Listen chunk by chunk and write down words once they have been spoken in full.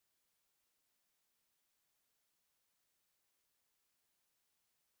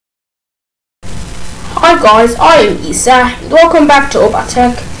Hi guys, I am Isa and welcome back to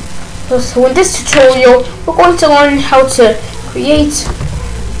ObaTech. So in this tutorial, we're going to learn how to create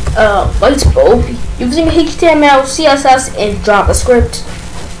a Lightbulb using HTML, CSS, and JavaScript.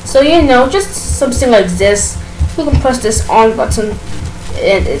 So just something like this. You can press this on button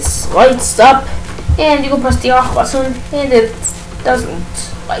and it lights up, and you can press the off button and it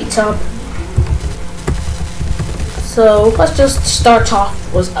doesn't light up. So let's just start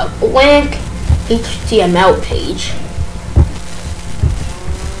off with a blank HTML page.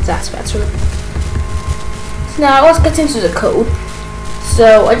 That's better. So now let's get into the code.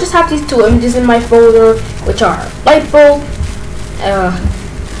 So I just have these two images in my folder, which are Lightbulb, and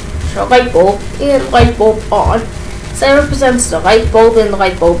Lightbulb on. So it represents the Lightbulb and the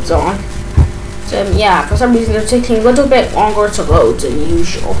Lightbulb's on. So yeah, for some reason they're taking a little bit longer to load than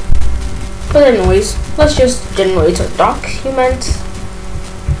usual. But anyways, let's just generate a document.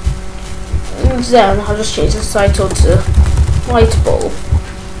 And then I'll just change the title to Lightbulb.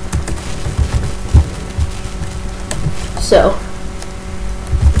 So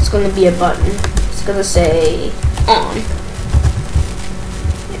it's going to be a button. It's going to say on.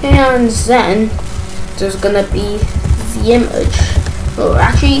 And then there's going to be the image. Or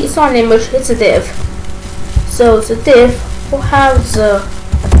actually, it's not an image, it's a div. So the div will have the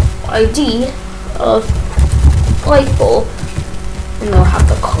ID of Lightbulb, and they'll have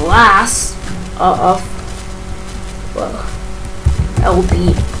the class of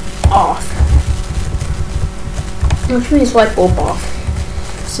LB off, which means Lightbulb off.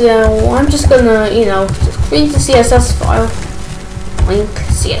 So I'm just gonna just create the CSS file, link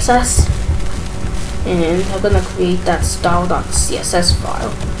CSS, and I'm gonna create that style.css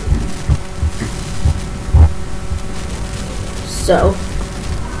file. So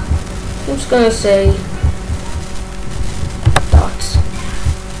I'm just gonna say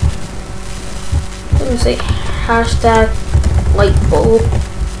I'm gonna say hashtag Lightbulb.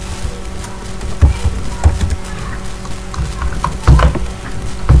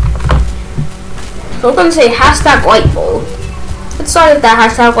 So we're gonna say hashtag Lightbulb. Inside of that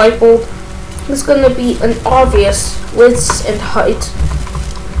hashtag Lightbulb, it's gonna be an obvious width and height.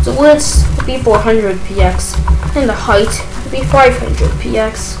 The width will be 400 px and the height will be 500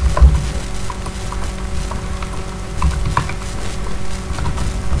 px.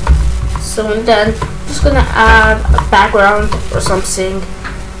 So and then just gonna add a background or something,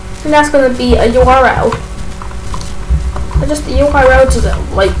 and that's gonna be a URL. And just the URL to the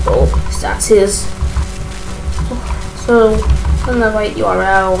Lightbulb, that's his. So I'm gonna write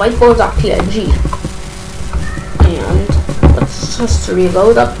URL lightbulb.png, and let's just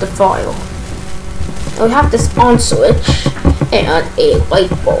reload up the file. And we have this on switch and a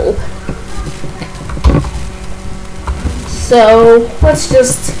Lightbulb. So let's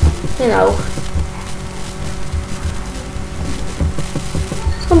just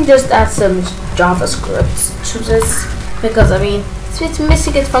let me just add some JavaScript to this, because it's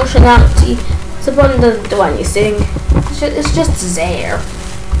missing its functionality. The button doesn't do anything. It's just there.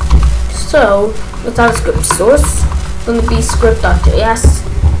 So the JavaScript source is going to be script.js,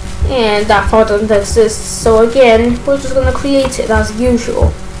 and that file doesn't exist. So again, we're just going to create it as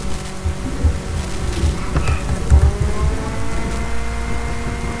usual.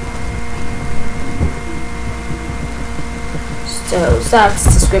 So that's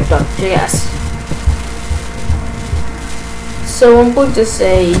the script.js. So I'm going to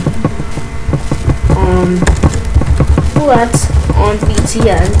say let on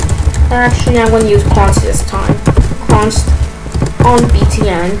btn. Actually, I'm going to use const this time. Const on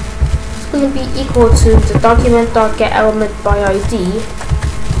btn is going to be equal to the document.getElementById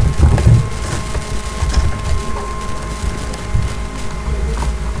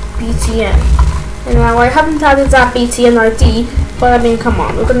btn. And now I haven't added that btn ID, but come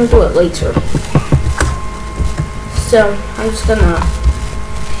on, we're gonna do it later. So I'm just gonna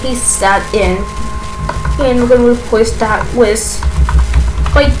paste that in, and we're gonna replace that with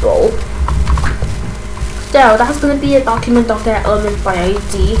Lightbulb. So that's gonna be a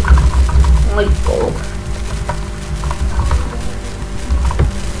document.getElementById Lightbulb.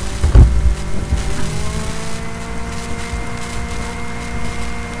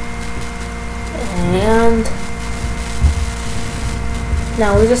 And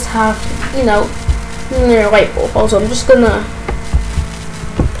now we just have, Lightbulb. Also, I'm just gonna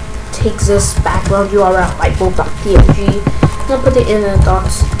take this background URL, lightbulb.png, and put it in a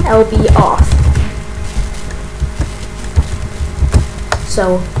 .lb off.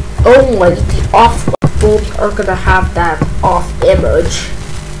 So only the off Lightbulbs are gonna have that off image.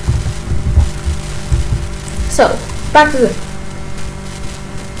 So back to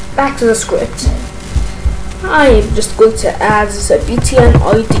the script. I am just going to add a btn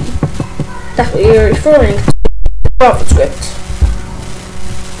ID that we are referring to JavaScript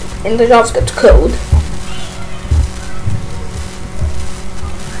in the JavaScript code.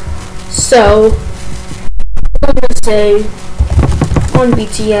 So I'm going to say on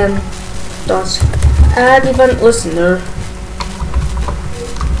btn dot add event listener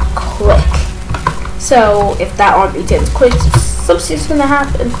click. So if that on btn clicks, something's going to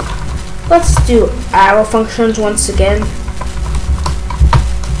happen. Let's do arrow functions once again,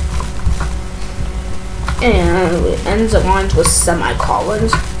 and it ends the lines with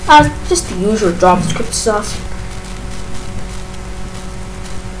semicolons, just the usual JavaScript stuff.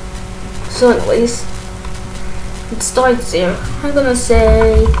 So anyways, it starts there. I'm gonna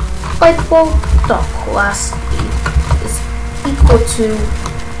say Lightbulb.class is equal to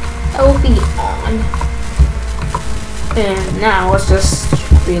LB on, and now let's just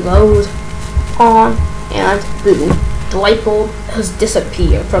reload. On, and boom, the light bulb has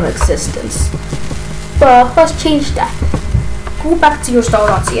disappeared from existence. But let's change that. Go back to your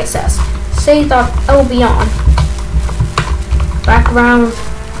style.css, say .lb on, background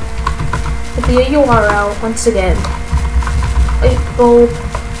will be a URL once again, light bulb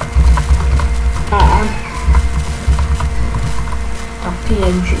on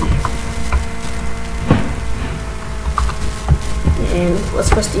 .png, and let's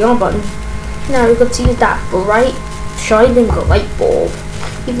press the on button. Now you can see that bright shining light bulb,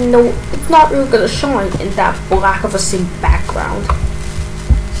 even though it's not really going to shine in that black of a same background.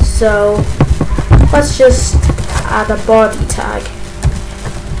 So let's just add a body tag,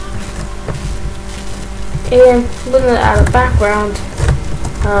 and I'm going to add a background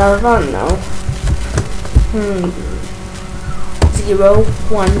of, I don't know, 0,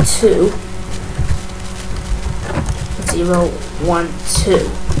 1, 2, 0, 1, 2.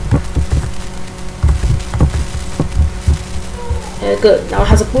 Good, now it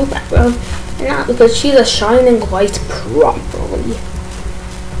has a blue background, and now because she's a shining light properly.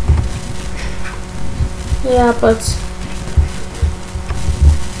 Yeah, but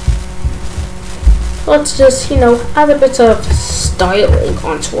let's just, add a bit of styling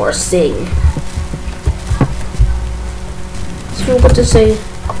onto our thing. So we're going to say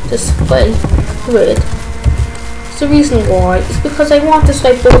display grid. The reason why is because I want this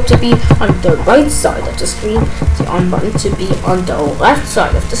light bulb to be on the right side of the screen, the on button to be on the left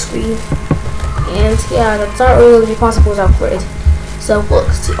side of the screen, and yeah, that's not really possible without grid. So look,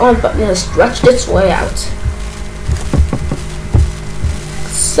 the on button has stretched its way out.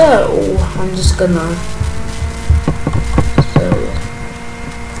 So I'm just gonna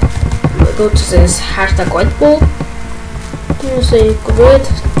go to this hashtag lightbulb. I'm gonna say grid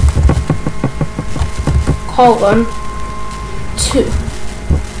column 2.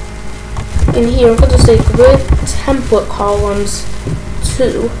 In here, I'm going to say grid template columns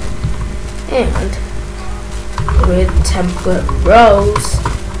 2 and grid template rows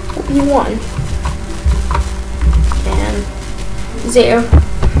will be 1. And there.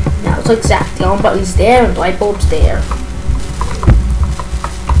 Now it's like that. The on button's there and the light bulb's there.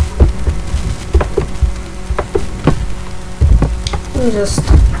 Let me just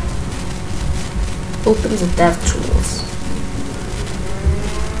open the dev tools.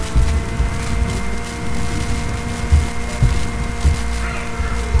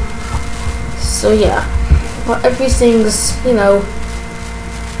 So yeah, well, everything's, yeah,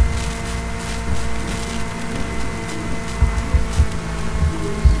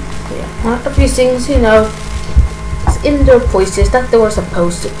 well, everything's, it's in their places that they were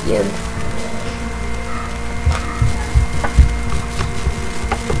supposed to be in.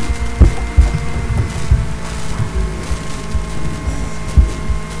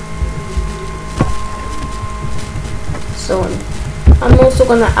 So I'm also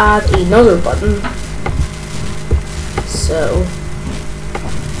gonna add another button. So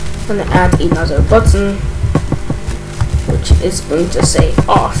I'm gonna add another button, which is going to say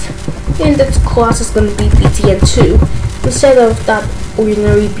off, and its class is going to be btn2 instead of that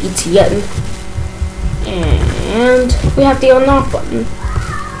ordinary btn. And we have the on off button.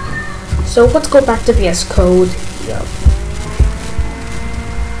 So let's go back to VS Code here.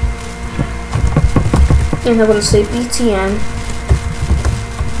 And I'm going to say btn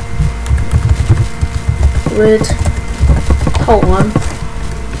grid column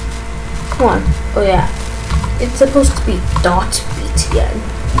 1. Oh yeah, it's supposed to be .btn.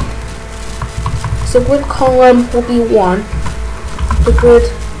 So grid column will be 1. The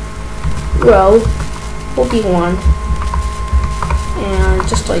grid row will be 1. And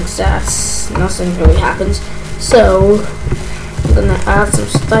just like that, nothing really happens. So I'm gonna add some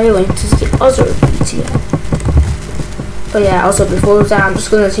styling to the other BTN. But yeah, also before that, I'm just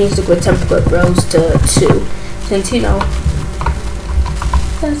gonna change the grid template rows to 2, since you know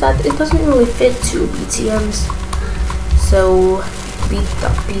that it doesn't really fit 2 BTNs. So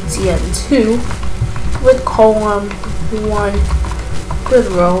b.btn2 with column 1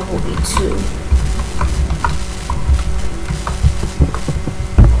 grid row will be 2.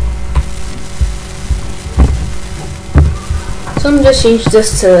 So I'm gonna just change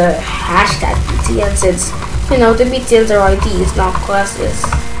this to hashtag BTN, since you know the BTNs are IDs, not classes.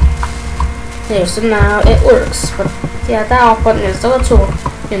 There, so now it works. But yeah, that off button is a little,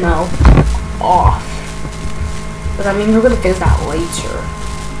 you know, off. But I mean, we're gonna fix that later.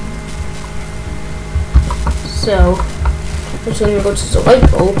 So we're just gonna go to the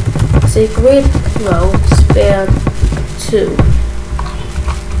Lightbulb, say grid row span 2,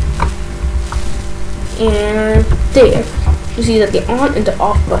 and there. You see that the on and the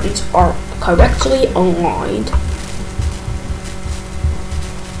off buttons are correctly aligned.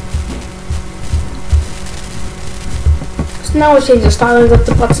 So now we'll change the styling of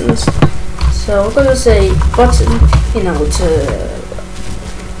the buttons. So we're gonna say button, you know, to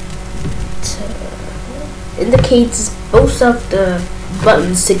indicate both of the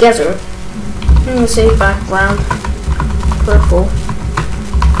buttons together. I'm gonna say background purple,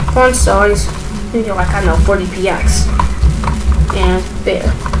 font size, maybe like, I don't know, 40px. And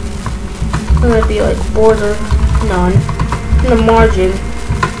there. It's gonna be like border none, and the margin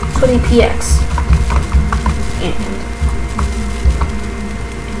 20px. And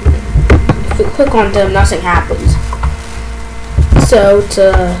if we click on them, nothing happens. So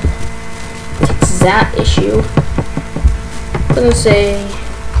to fix that issue, I'm gonna say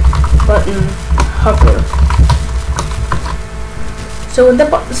button hover. So when the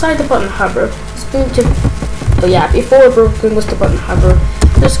inside the button hover, it's going to. But yeah, before we're working with the button hover,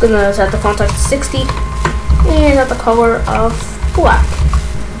 I'm just gonna set the font size to 60 and add the color of black.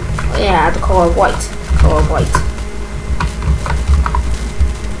 Yeah, add the color of white.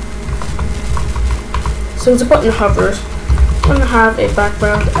 So the button hovers, I'm gonna have a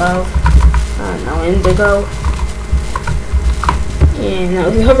background of indigo. And now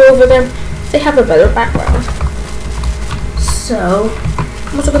if you hover over them, they have a better background. So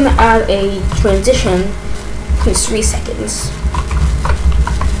I'm also gonna add a transition. 3 seconds.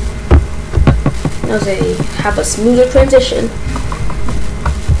 Now they have a smoother transition.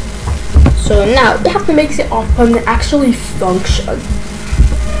 So now we have to make the off button actually function.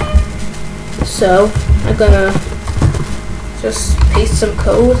 So I'm gonna just paste some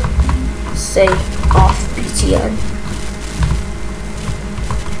code, say off BTN,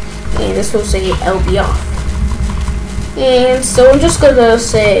 and this will say LB off. And so I'm just gonna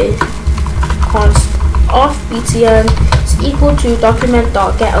say const off BTN is equal to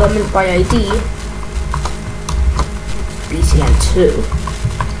document.getElementById BTN2.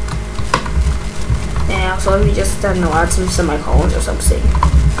 And also let me just add some semicolons or something.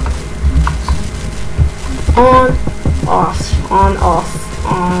 On, off, on, off,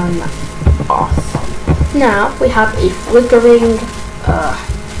 on, off. Now we have a flickering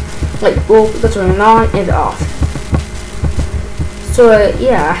light bulb that's turning on and off. So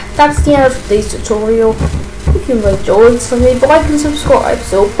yeah, that's the end of today's tutorial. If you enjoyed, so leave a like and subscribe.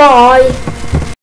 So bye!